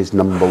not been his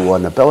number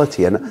one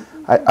ability. And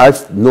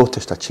I've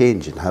noticed a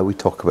change in how we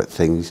talk about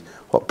things,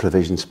 what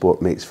provision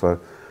sport makes for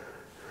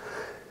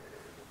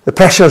the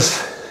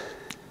pressures.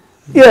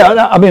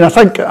 Yeah, I mean, I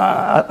think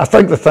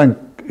the thing,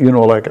 you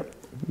know, like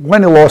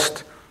when he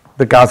lost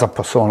the Gazza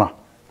persona,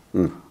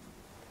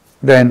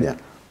 then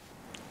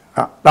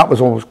that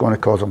was always going to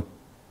cause him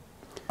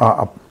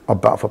a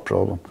bit of a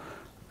problem.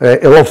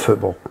 He loved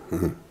football.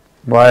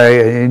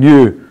 He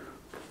knew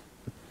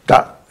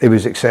that he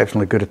was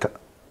exceptionally good at it,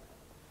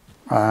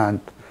 and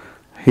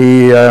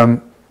he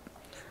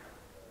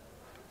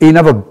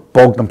never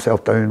bogged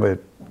himself down with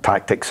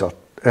tactics or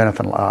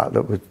anything like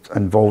that was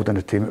involved in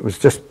the team. It was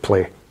just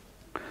play,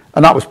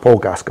 and that was Paul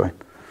Gascoigne.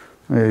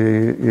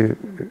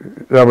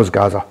 There was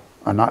Gazza,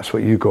 and that's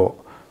what you got.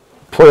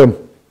 Play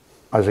him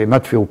as a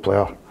midfield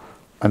player,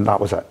 and that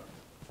was it.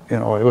 You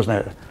know, he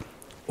wasn't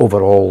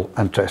overall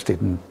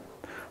interested in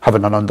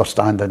having an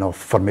understanding of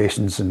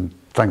formations and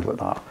things like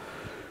that.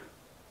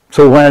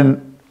 So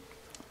when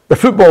the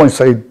footballing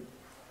side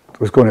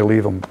was going to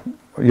leave him,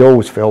 you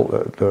always felt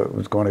that there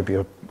was going to be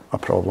a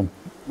problem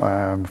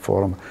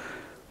for him.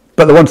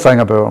 But the one thing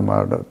about him,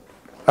 that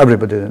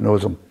everybody that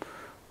knows him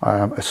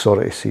is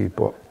sorry to see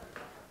what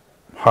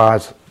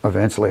has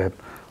eventually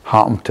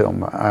happened to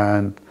him.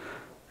 And,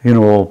 you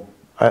know,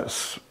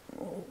 it's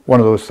one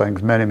of those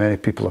things, many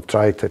people have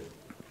tried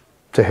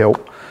to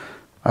help.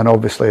 And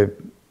obviously,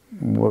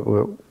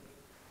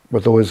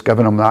 with those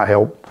giving him that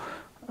help,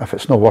 if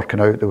it's not working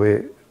out the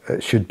way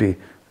it should be,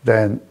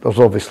 then there's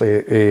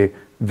obviously a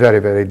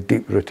very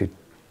deep-rooted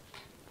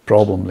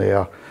problem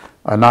there.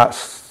 And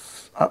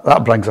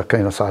that brings a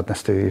kind of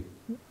sadness to you,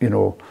 you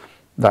know,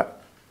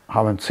 that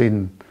having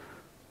seen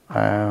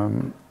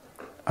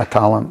a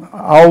talent.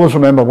 I always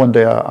remember one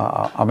day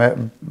I met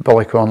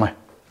Billy Connolly,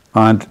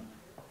 and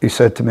he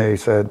said to me, he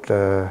said,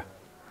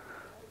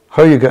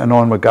 how are you getting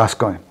on with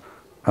Gascoigne?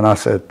 And I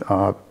said,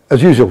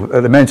 as usual,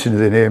 at the mention of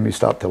the name, you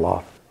start to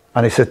laugh.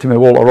 And he said to me,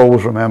 Walter,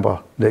 always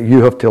remember that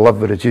you have to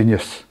live with a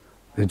genius.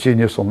 The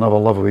genius will never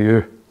live with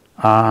you.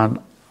 And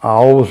I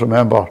always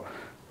remember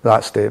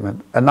that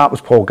statement. And that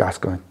was Paul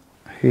Gascoigne.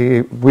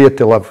 We had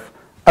to live,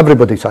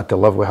 everybody's had to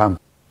live with him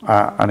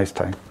in his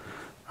time.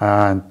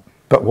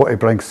 But what he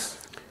brings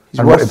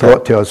and what he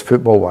brought to us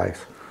football-wise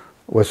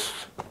was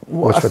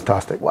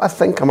fantastic. What I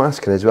think I'm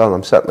asking as well, and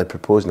I'm certainly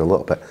proposing a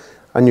little bit,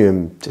 I knew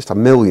him just a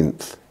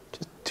millionth,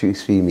 just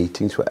 2-3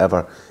 meetings,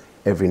 whatever,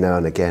 every now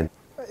and again.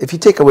 If you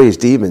take away his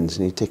demons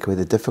and you take away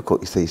the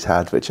difficulties that he's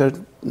had, which are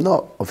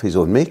not of his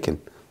own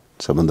making,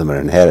 some of them are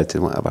inherited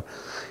and whatever,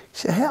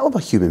 he's a hell of a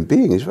human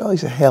being as well.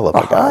 He's a hell of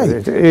a guy.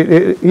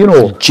 You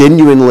know,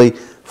 genuinely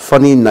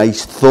funny,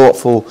 nice,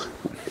 thoughtful,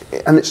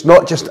 and it's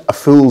not just a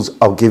fool's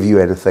I'll give you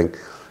anything.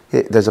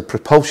 There's a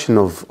propulsion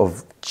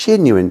of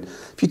genuine.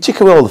 If you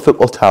take away all the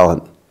football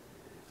talent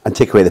and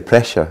take away the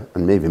pressure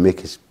and maybe make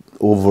his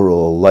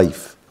overall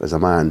life as a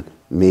man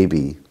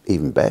maybe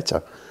even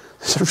better,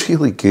 there's a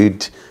really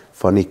good,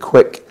 funny,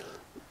 quick,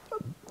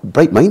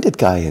 bright-minded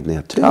guy in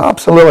there too.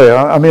 Absolutely.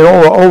 I mean,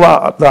 all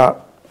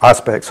that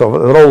aspects of it,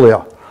 they're all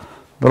there.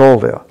 They're all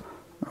there.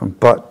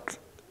 But,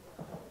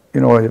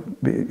 you know,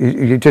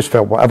 you just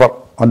felt whatever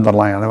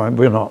underlying, I mean,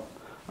 we're not,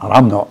 or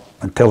I'm not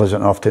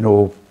intelligent enough to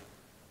know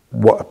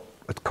what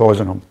is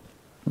causing him,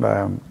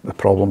 the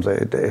problems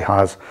that he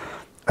has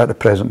at the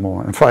present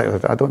moment. In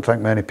fact, I don't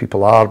think many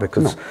people are,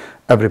 because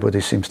everybody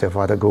seems to have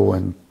had a go,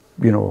 and,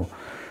 you know,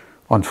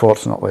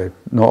 unfortunately,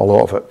 not a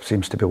lot of it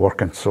seems to be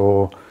working.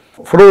 So,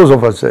 for those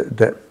of us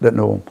that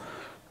know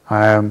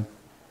him,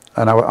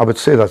 and I would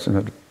say that's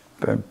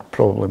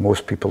probably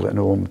most people that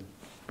know him,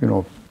 you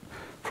know,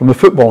 from the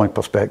footballing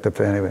perspective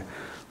anyway,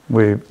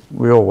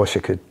 we all wish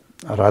you could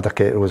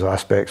eradicate those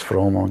aspects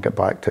from him and get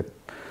back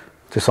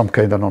to some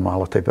kind of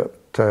normality. But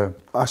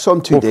I saw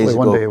him 2 days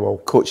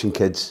ago coaching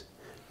kids,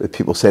 with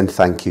people saying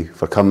thank you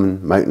for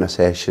coming, mounting a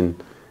session.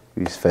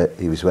 He was fit,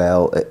 he was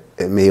well.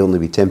 It may only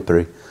be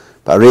temporary,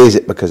 but I raise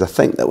it because I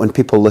think that when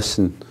people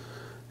listen,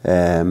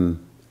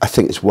 I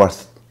think it's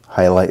worth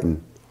highlighting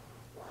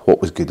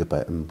what was good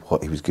about him,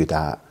 what he was good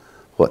at,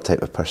 what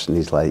type of person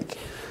he's like,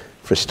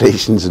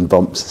 frustrations and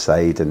bumps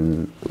aside,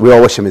 and we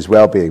all wish him his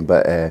well-being.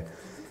 But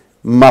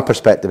my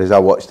perspective is, I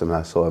watched him and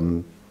I saw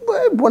him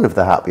one of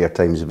the happier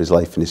times of his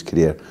life and his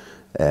career,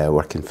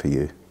 working for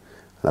you.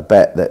 And I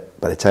bet that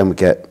by the time we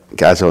get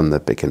Gazza on the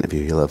big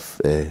interview, he'll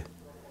have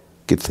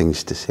good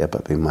things to say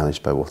about being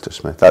managed by Walter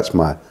Smith. That's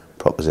my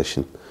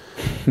proposition.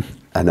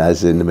 And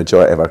as in the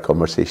majority of our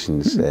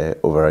conversations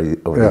over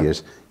the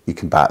years, you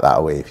can back that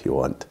away if you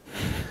want.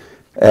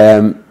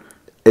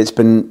 It's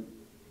been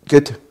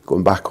good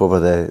going back over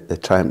the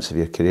triumphs of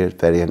your career.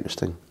 Very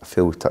interesting. I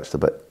feel we've touched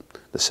about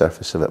the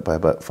surface of it by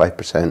about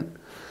 5%.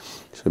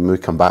 So we may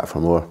come back for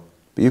more.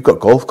 But you've got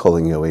golf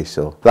calling you away,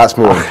 so that's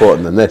more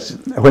important than this.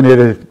 When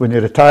you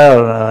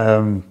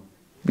retire,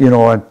 you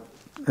know,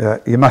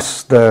 you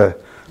miss the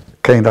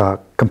kind of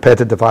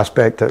competitive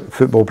aspect that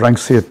football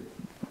brings to you.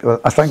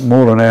 I think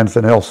more than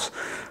anything else,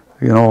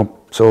 you know.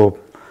 So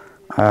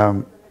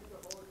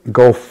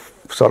golf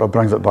sort of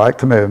brings it back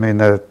to me. I mean,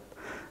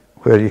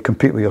 where you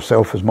compete with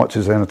yourself as much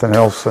as anything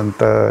else. And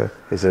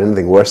is there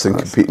anything worse than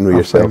competing with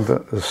yourself?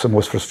 It's the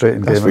most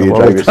frustrating That's game in the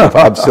where world. you drive yourself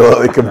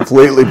absolutely,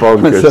 completely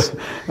bonkers.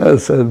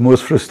 It's the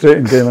most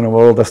frustrating game in the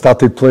world. I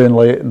started playing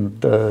late,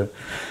 and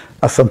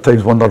I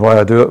sometimes wonder why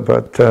I do it.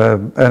 But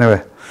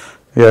anyway,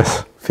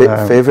 yes.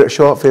 Favourite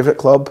shot, favourite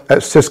club?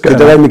 It's just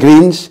getting around the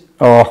greens.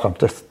 Oh, I'm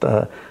just.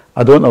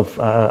 I don't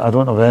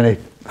have any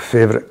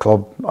favourite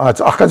club. I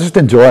just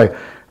enjoy.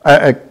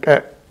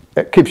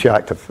 It keeps you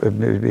active.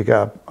 You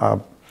get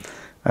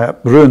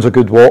ruins a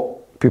good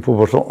walk. People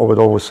would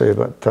always say,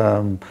 but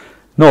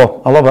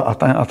no, I love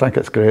it. I think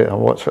it's great. I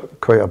watch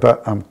it quite a bit.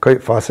 I'm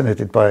quite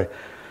fascinated by,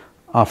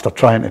 after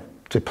trying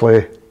to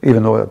play,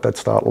 even though it did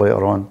start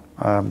later on.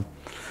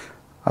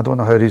 I don't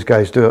know how these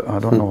guys do it. I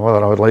don't know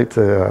whether I would like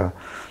to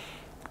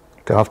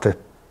have to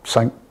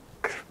sink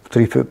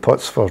 3-foot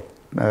putts for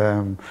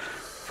an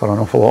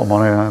awful lot of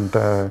money.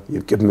 And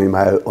you've given me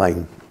my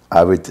outline.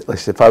 I would,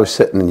 listen, if I was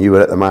sitting and you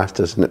were at the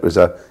Masters and it was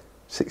a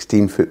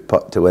 16-foot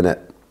putt to win it,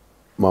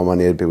 my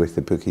money would be with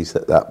the bookies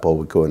that ball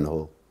would go in the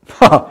hole.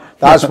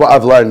 That's what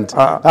I've learned.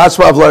 That's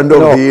what I've learned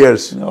over the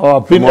years. No,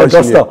 I've been to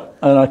Augusta,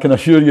 and I can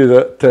assure you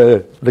that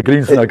the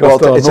greens in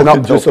Augusta are not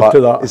conducive to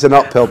that. It's an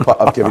uphill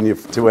putt I've given you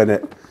to win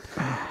it.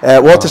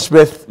 Walter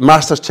Smith,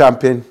 Masters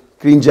champion,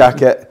 green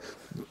jacket,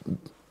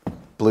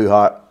 blue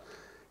heart.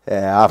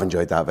 I've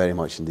enjoyed that very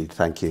much indeed.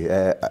 Thank you.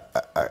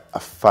 A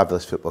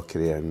fabulous football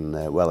career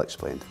and well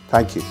explained.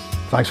 Thank you.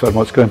 Thanks very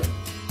much, Graeme.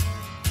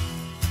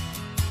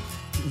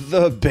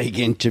 The Big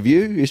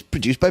Interview is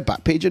produced by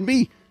Backpage and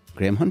me,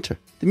 Graeme Hunter.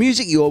 The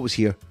music you always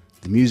hear,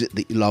 the music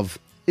that you love,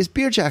 is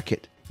Beer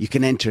Jacket. You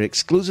can enter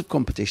exclusive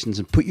competitions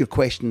and put your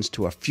questions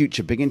to our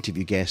future Big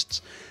Interview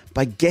guests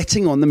by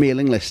getting on the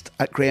mailing list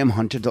at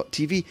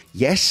grahamehunter.tv.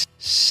 Yes,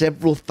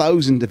 several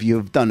thousand of you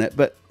have done it,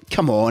 but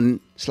come on,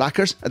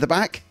 slackers at the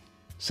back,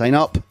 sign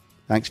up.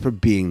 Thanks for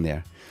being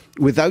there.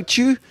 Without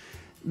you,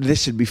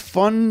 this would be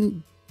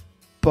fun,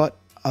 but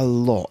a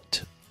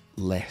lot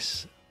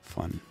less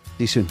fun.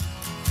 See you soon.